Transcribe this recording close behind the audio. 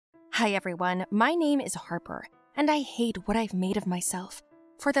Hi everyone, my name is Harper, and I hate what I've made of myself.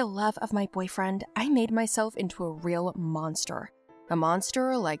 For the love of my boyfriend, I made myself into a real monster. A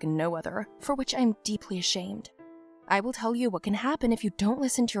monster like no other, for which I'm deeply ashamed. I will tell you what can happen if you don't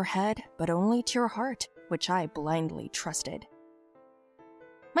listen to your head, but only to your heart, which I blindly trusted.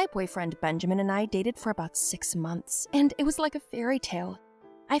 My boyfriend Benjamin and I dated for about 6 months, and it was like a fairy tale.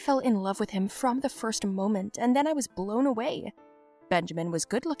 I fell in love with him from the first moment, and then I was blown away. Benjamin was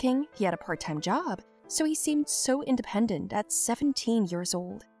good-looking, he had a part-time job, so he seemed so independent at 17 years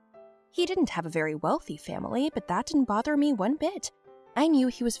old. He didn't have a very wealthy family, but that didn't bother me one bit. I knew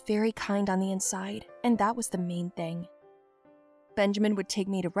he was very kind on the inside, and that was the main thing. Benjamin would take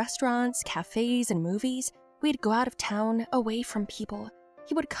me to restaurants, cafes, and movies. We'd go out of town, away from people.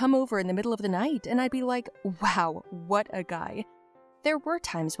 He would come over in the middle of the night, and I'd be like, wow, what a guy. There were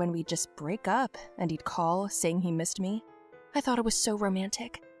times when we'd just break up, and he'd call, saying he missed me. I thought it was so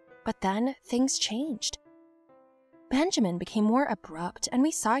romantic. But then, things changed. Benjamin became more abrupt, and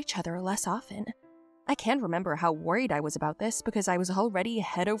we saw each other less often. I can't remember how worried I was about this because I was already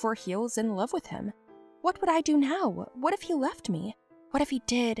head over heels in love with him. What would I do now? What if he left me? What if he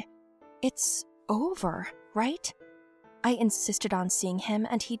did? It's over, right? I insisted on seeing him,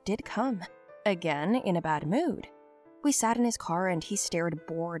 and he did come. Again, in a bad mood. We sat in his car, and he stared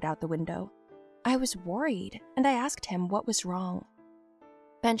bored out the window. I was worried, and I asked him what was wrong.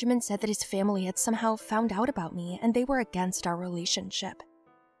 Benjamin said that his family had somehow found out about me, and they were against our relationship.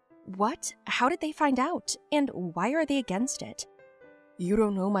 What? How did they find out? And why are they against it? You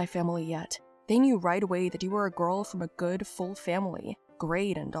don't know my family yet. They knew right away that you were a girl from a good, full family,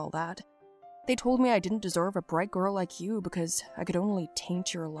 great and all that. They told me I didn't deserve a bright girl like you because I could only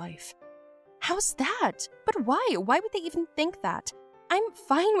taint your life. How's that? But why? Why would they even think that? I'm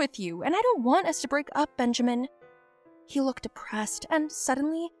fine with you, and I don't want us to break up, Benjamin. He looked depressed, and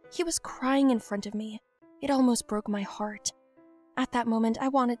suddenly, he was crying in front of me. It almost broke my heart. At that moment, I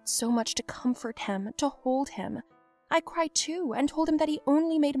wanted so much to comfort him, to hold him. I cried too, and told him that he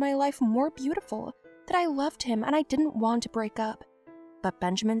only made my life more beautiful, that I loved him and I didn't want to break up. But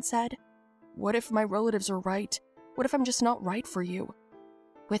Benjamin said, "What if my relatives are right? What if I'm just not right for you?"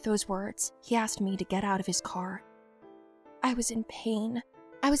 With those words, he asked me to get out of his car. I was in pain.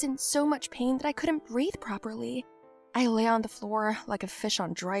 I was in so much pain that I couldn't breathe properly. I lay on the floor like a fish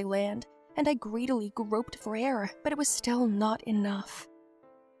on dry land, and I greedily groped for air, but it was still not enough.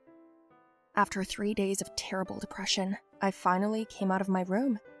 After 3 days of terrible depression, I finally came out of my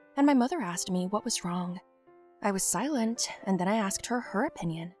room, and my mother asked me what was wrong. I was silent, and then I asked her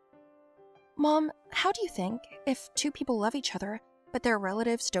opinion. Mom, how do you think, if two people love each other, but their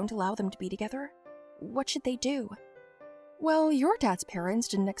relatives don't allow them to be together, what should they do? Well, your dad's parents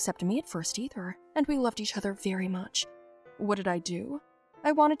didn't accept me at first either, and we loved each other very much. What did I do?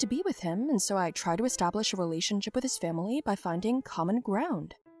 I wanted to be with him, and so I tried to establish a relationship with his family by finding common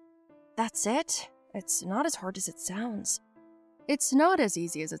ground. That's it. It's not as hard as it sounds. It's not as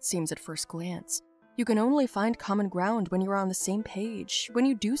easy as it seems at first glance. You can only find common ground when you're on the same page, when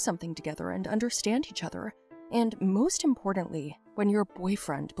you do something together and understand each other, and most importantly, when your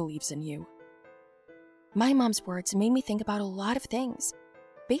boyfriend believes in you. My mom's words made me think about a lot of things.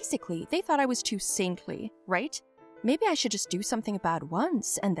 Basically, they thought I was too saintly, right? Maybe I should just do something bad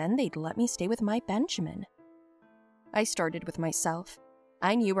once, and then they'd let me stay with my Benjamin. I started with myself.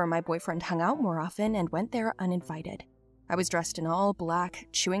 I knew where my boyfriend hung out more often and went there uninvited. I was dressed in all black,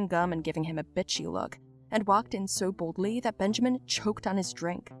 chewing gum and giving him a bitchy look, and walked in so boldly that Benjamin choked on his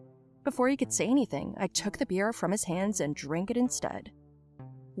drink. Before he could say anything, I took the beer from his hands and drank it instead.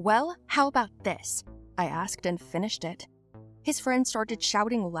 Well, how about this? I asked and finished it. His friends started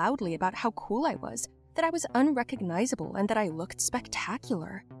shouting loudly about how cool I was, that I was unrecognizable, and that I looked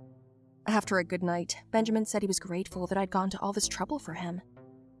spectacular. After a good night, Benjamin said he was grateful that I'd gone to all this trouble for him.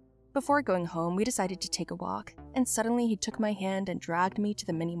 Before going home, we decided to take a walk, and suddenly he took my hand and dragged me to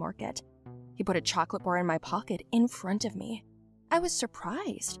the mini market. He put a chocolate bar in my pocket in front of me. I was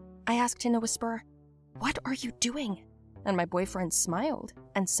surprised. I asked in a whisper, "What are you doing?" And my boyfriend smiled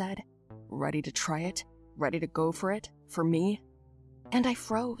and said, "Ready to try it? Ready to go for it? For me?" And I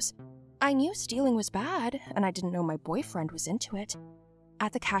froze. I knew stealing was bad, and I didn't know my boyfriend was into it.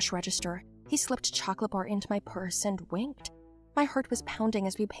 At the cash register, he slipped a chocolate bar into my purse and winked. My heart was pounding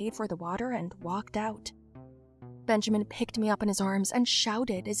as we paid for the water and walked out. Benjamin picked me up in his arms and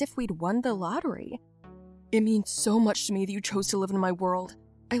shouted as if we'd won the lottery. "It means so much to me that you chose to live in my world.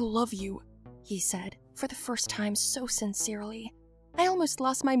 I love you," he said, for the first time so sincerely. I almost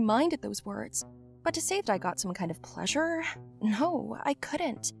lost my mind at those words, but to say that I got some kind of pleasure? No, I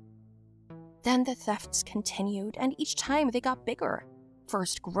couldn't. Then the thefts continued, and each time they got bigger.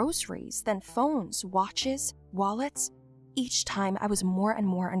 First groceries, then phones, watches, wallets. Each time I was more and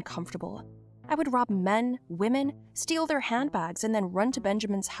more uncomfortable. I would rob men, women, steal their handbags, and then run to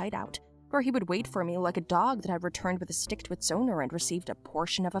Benjamin's hideout, where he would wait for me like a dog that had returned with a stick to its owner and received a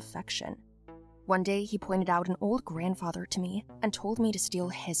portion of affection. One day, he pointed out an old grandfather to me and told me to steal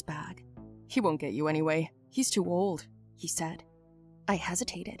his bag. "He won't get you anyway. He's too old," he said. I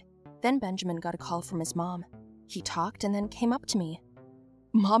hesitated. Then Benjamin got a call from his mom. He talked and then came up to me.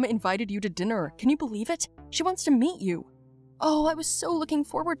 "Mom invited you to dinner. Can you believe it? She wants to meet you." Oh, I was so looking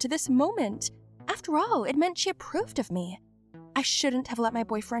forward to this moment. After all, it meant she approved of me. I shouldn't have let my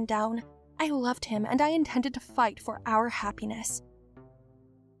boyfriend down. I loved him and I intended to fight for our happiness.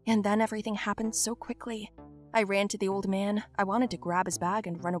 And then everything happened so quickly. I ran to the old man. I wanted to grab his bag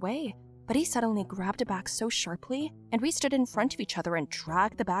and run away, but he suddenly grabbed it back so sharply, and we stood in front of each other and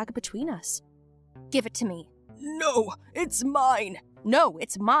dragged the bag between us. "Give it to me." "No, it's mine." "No,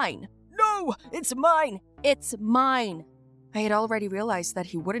 it's mine." "No, it's mine." "It's mine." I had already realized that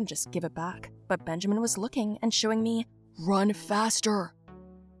he wouldn't just give it back, but Benjamin was looking and showing me, "Run faster."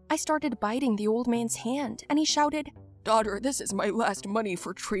 I started biting the old man's hand, and he shouted, "Daughter, this is my last money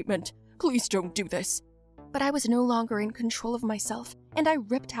for treatment. Please don't do this." But I was no longer in control of myself, and I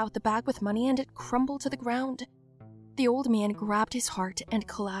ripped out the bag with money and it crumbled to the ground. The old man grabbed his heart and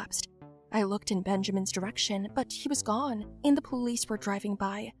collapsed. I looked in Benjamin's direction, but he was gone, and the police were driving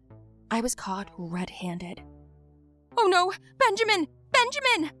by. I was caught red-handed. "Oh no! Benjamin!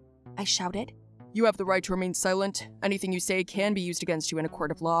 Benjamin!" I shouted. "You have the right to remain silent. Anything you say can be used against you in a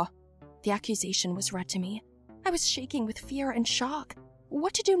court of law." The accusation was read to me. I was shaking with fear and shock.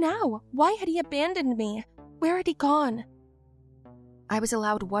 What to do now? Why had he abandoned me? Where had he gone? I was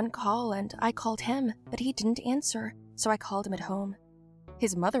allowed one call, and I called him, but he didn't answer, so I called him at home.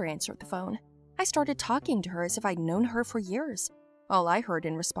 His mother answered the phone. I started talking to her as if I'd known her for years. All I heard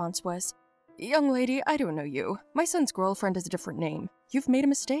in response was, "Young lady, I don't know you. My son's girlfriend has a different name. You've made a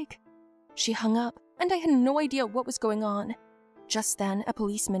mistake." She hung up, and I had no idea what was going on. Just then, a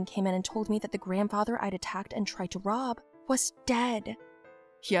policeman came in and told me that the grandfather I'd attacked and tried to rob was dead.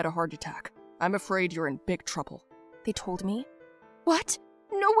 "He had a heart attack. I'm afraid you're in big trouble," they told me. What?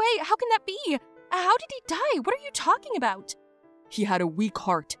 No way! How can that be? How did he die? What are you talking about? "He had a weak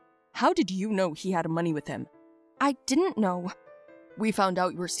heart. How did you know he had money with him?" I didn't know. "We found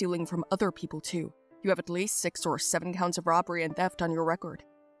out you were stealing from other people too. You have at least 6 or 7 counts of robbery and theft on your record.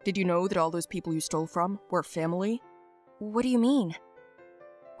 Did you know that all those people you stole from were family?" What do you mean?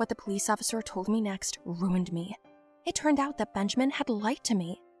 What the police officer told me next ruined me. It turned out that Benjamin had lied to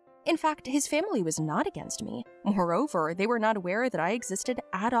me. In fact, his family was not against me. Moreover, they were not aware that I existed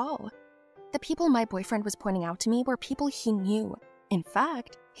at all. The people my boyfriend was pointing out to me were people he knew. In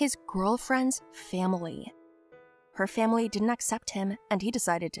fact, his girlfriend's family. Her family didn't accept him, and he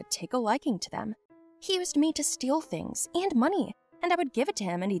decided to take a liking to them. He used me to steal things and money, and I would give it to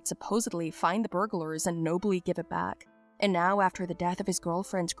him, and he'd supposedly find the burglars and nobly give it back. And now, after the death of his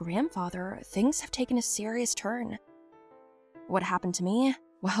girlfriend's grandfather, things have taken a serious turn. What happened to me?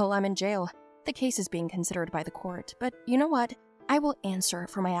 Well, I'm in jail. The case is being considered by the court, but you know what? I will answer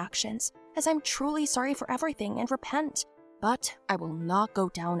for my actions, as I'm truly sorry for everything and repent. But I will not go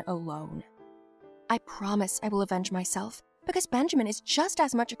down alone. I promise I will avenge myself, because Benjamin is just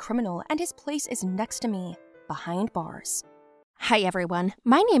as much a criminal and his place is next to me, behind bars. Hi everyone,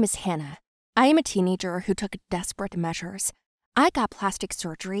 my name is Hannah. I am a teenager who took desperate measures. I got plastic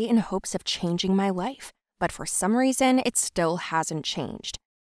surgery in hopes of changing my life, but for some reason it still hasn't changed.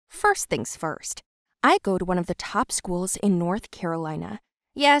 First things first, I go to one of the top schools in North Carolina.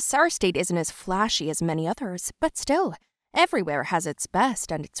 Yes, our state isn't as flashy as many others, but still, everywhere has its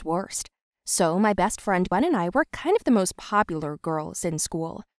best and its worst. So my best friend Gwen and I were kind of the most popular girls in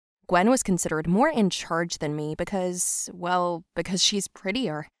school. Gwen was considered more in charge than me because she's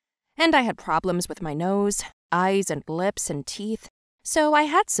prettier. And I had problems with my nose, eyes and lips and teeth. So I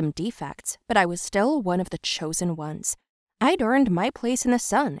had some defects, but I was still one of the chosen ones. I'd earned my place in the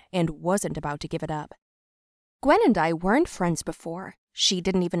sun and wasn't about to give it up. Gwen and I weren't friends before. She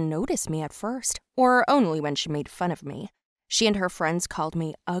didn't even notice me at first, or only when she made fun of me. She and her friends called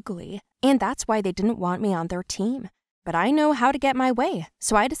me ugly, and that's why they didn't want me on their team. But I know how to get my way,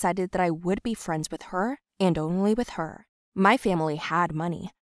 so I decided that I would be friends with her, and only with her. My family had money.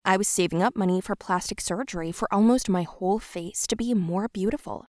 I was saving up money for plastic surgery for almost my whole face to be more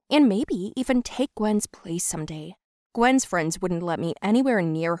beautiful, and maybe even take Gwen's place someday. Gwen's friends wouldn't let me anywhere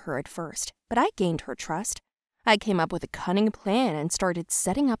near her at first, but I gained her trust. I came up with a cunning plan and started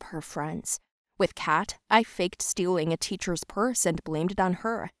setting up her friends. With Kat, I faked stealing a teacher's purse and blamed it on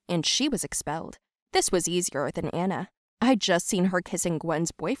her, and she was expelled. This was easier than Anna. I'd just seen her kissing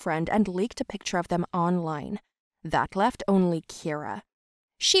Gwen's boyfriend and leaked a picture of them online. That left only Kira.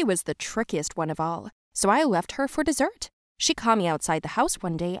 She was the trickiest one of all, so I left her for dessert. She caught me outside the house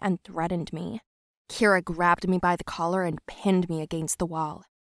one day and threatened me. Kira grabbed me by the collar and pinned me against the wall.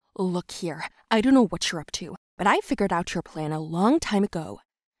 "Look here, I don't know what you're up to, but I figured out your plan a long time ago.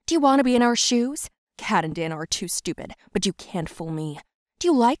 Do you want to be in our shoes? Kat and Dan are too stupid, but you can't fool me. Do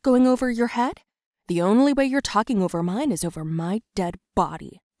you like going over your head? The only way you're talking over mine is over my dead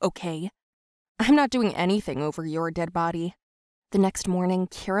body, okay?" "I'm not doing anything over your dead body." The next morning,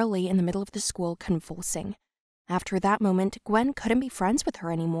 Kira lay in the middle of the school convulsing. After that moment, Gwen couldn't be friends with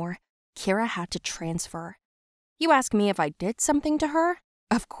her anymore. Kira had to transfer. You ask me if I did something to her?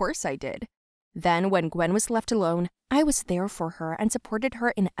 Of course I did. Then, when Gwen was left alone, I was there for her and supported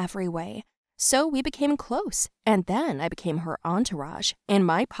her in every way. So we became close, and then I became her entourage, and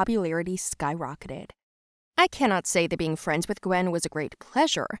my popularity skyrocketed. I cannot say that being friends with Gwen was a great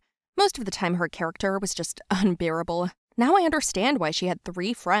pleasure. Most of the time her character was just unbearable. Now I understand why she had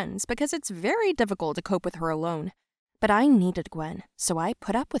 3 friends, because it's very difficult to cope with her alone. But I needed Gwen, so I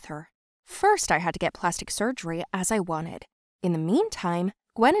put up with her. First, I had to get plastic surgery as I wanted. In the meantime,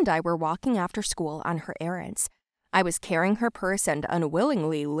 Gwen and I were walking after school on her errands. I was carrying her purse and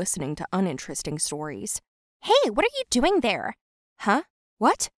unwillingly listening to uninteresting stories. "Hey, what are you doing there?" "Huh?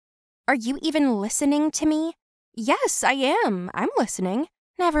 What?" "Are you even listening to me?" "Yes, I am. I'm listening."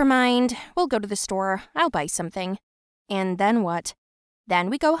 "Never mind. We'll go to the store. I'll buy something." "And then what?" "Then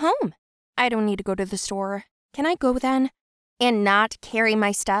we go home." "I don't need to go to the store. Can I go then?" "And not carry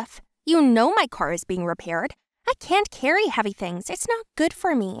my stuff? You know my car is being repaired. I can't carry heavy things. It's not good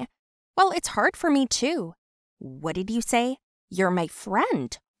for me." "Well, it's hard for me too." "What did you say? You're my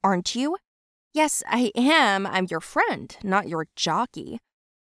friend, aren't you?" "Yes, I am. I'm your friend, not your jockey."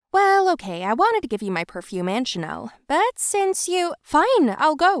 "Well, okay, I wanted to give you my perfume and Chanel, but since you— Fine,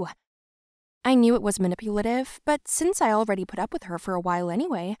 I'll go." I knew it was manipulative, but since I already put up with her for a while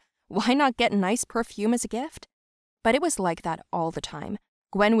anyway, why not get nice perfume as a gift? But it was like that all the time.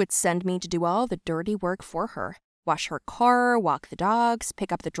 Gwen would send me to do all the dirty work for her. Wash her car, walk the dogs,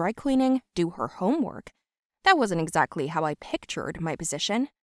 pick up the dry cleaning, do her homework. That wasn't exactly how I pictured my position.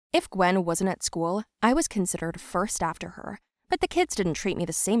 If Gwen wasn't at school, I was considered first after her. But the kids didn't treat me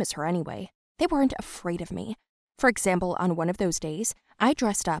the same as her anyway. They weren't afraid of me. For example, on one of those days, I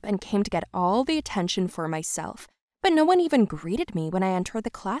dressed up and came to get all the attention for myself. But no one even greeted me when I entered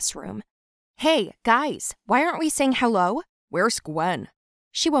the classroom. "Hey, guys, why aren't we saying hello?" "Where's Gwen?"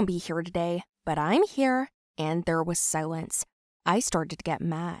 "She won't be here today, but I'm here." And there was silence. I started to get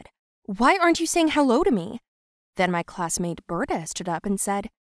mad. "Why aren't you saying hello to me?" Then my classmate Berta stood up and said,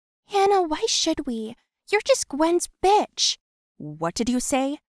 "Hannah, why should we? You're just Gwen's bitch." "What did you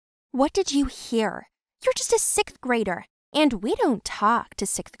say?" "What did you hear? You're just a 6th grader, and we don't talk to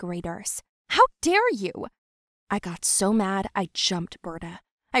 6th graders. How dare you?" I got so mad I jumped Berta.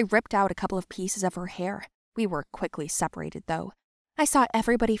 I ripped out a couple of pieces of her hair. We were quickly separated, though. I saw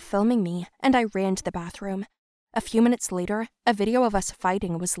everybody filming me, and I ran to the bathroom. A few minutes later, a video of us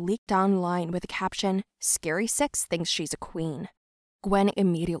fighting was leaked online with the caption, "Scary 6 thinks she's a queen." Gwen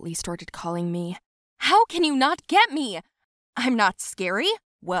immediately started calling me. "How can you not get me?" "I'm not scary?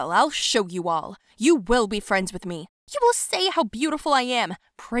 Well, I'll show you all. You will be friends with me. You will say how beautiful I am,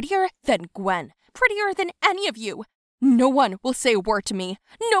 prettier than Gwen, prettier than any of you. No one will say a word to me.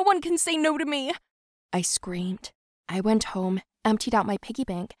 No one can say no to me." I screamed. I went home, emptied out my piggy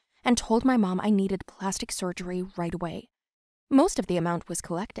bank, and told my mom I needed plastic surgery right away. Most of the amount was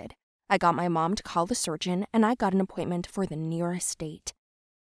collected. I got my mom to call the surgeon, and I got an appointment for the nearest date.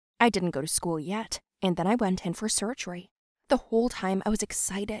 I didn't go to school yet, and then I went in for surgery. The whole time I was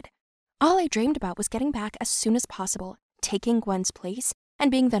excited. All I dreamed about was getting back as soon as possible, taking Gwen's place, and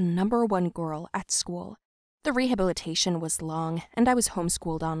being the #1 girl at school. The rehabilitation was long, and I was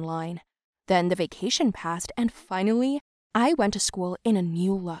homeschooled online. Then the vacation passed, and finally, I went to school in a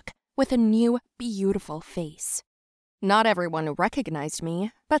new look, with a new, beautiful face. Not everyone recognized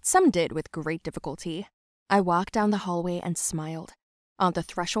me, but some did with great difficulty. I walked down the hallway and smiled. On the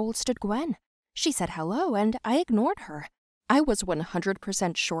threshold stood Gwen. She said hello, and I ignored her. I was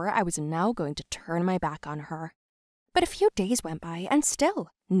 100% sure I was now going to turn my back on her. But a few days went by, and still,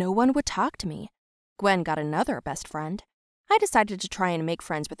 no one would talk to me. Gwen got another best friend. I decided to try and make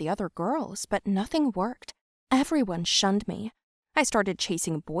friends with the other girls, but nothing worked. Everyone shunned me. I started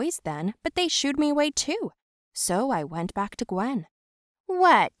chasing boys then, but they shooed me away too. So I went back to Gwen.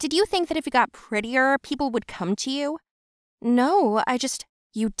 "What? Did you think that if you got prettier, people would come to you?" "No,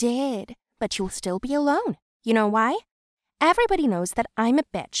 You did, but you'll still be alone. You know why? Everybody knows that I'm a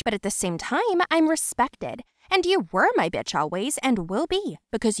bitch, but at the same time, I'm respected. And you were my bitch always and will be,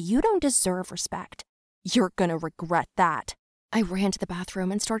 because you don't deserve respect. You're gonna regret that. I ran to the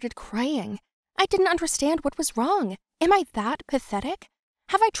bathroom and started crying. I didn't understand what was wrong. Am I that pathetic?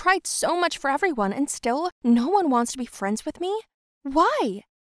 Have I tried so much for everyone and still no one wants to be friends with me? Why?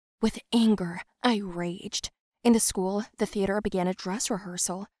 With anger, I raged. In the school, the theater began a dress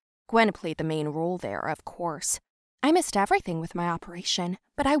rehearsal. Gwen played the main role there, of course. I missed everything with my operation,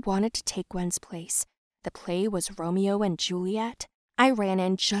 but I wanted to take Gwen's place. The play was Romeo and Juliet. I ran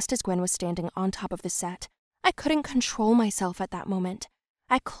in just as Gwen was standing on top of the set. I couldn't control myself at that moment.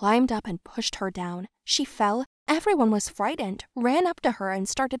 I climbed up and pushed her down. She fell. Everyone was frightened, ran up to her and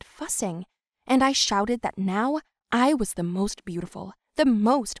started fussing. And I shouted that now I was the most beautiful, the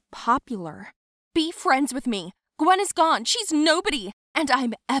most popular. Be friends with me. Gwen is gone. She's nobody. And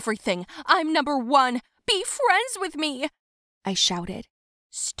I'm everything. I'm number one. Be friends with me. I shouted.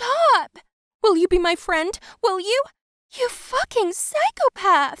 Stop! Will you be my friend? Will you? You fucking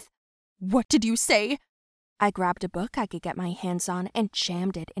psychopath! What did you say? I grabbed a book I could get my hands on and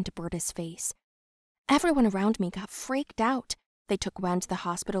jammed it into Berta's face. Everyone around me got freaked out. They took Gwen to the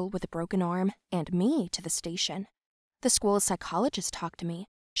hospital with a broken arm and me to the station. The school's psychologist talked to me.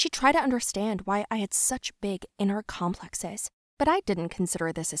 She tried to understand why I had such big inner complexes, but I didn't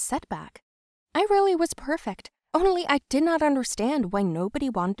consider this a setback. I really was perfect, only I did not understand why nobody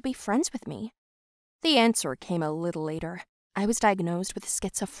wanted to be friends with me. The answer came a little later. I was diagnosed with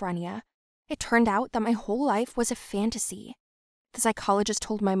schizophrenia. It turned out that my whole life was a fantasy. The psychologist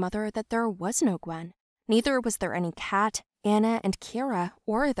told my mother that there was no Gwen. Neither was there any Kat, Anna, and Kira,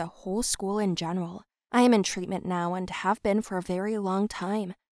 or the whole school in general. I am in treatment now and have been for a very long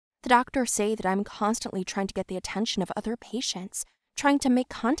time. The doctors say that I'm constantly trying to get the attention of other patients, trying to make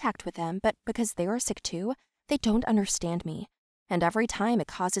contact with them, but because they are sick too, they don't understand me. And every time it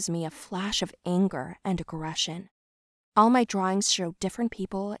causes me a flash of anger and aggression. All my drawings show different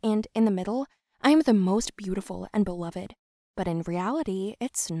people, and in the middle, I am the most beautiful and beloved. But in reality,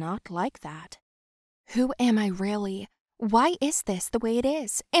 it's not like that. Who am I really? Why is this the way it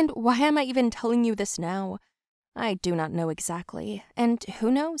is? And why am I even telling you this now? I do not know exactly, and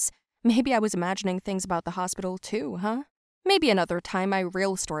who knows? Maybe I was imagining things about the hospital too, huh? Maybe another time my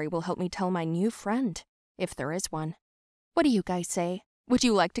real story will help me tell my new friend, if there is one. What do you guys say? Would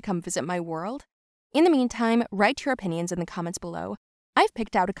you like to come visit my world? In the meantime, write your opinions in the comments below. I've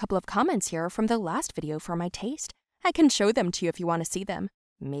picked out a couple of comments here from the last video for my taste. I can show them to you if you want to see them.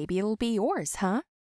 Maybe it'll be yours, huh?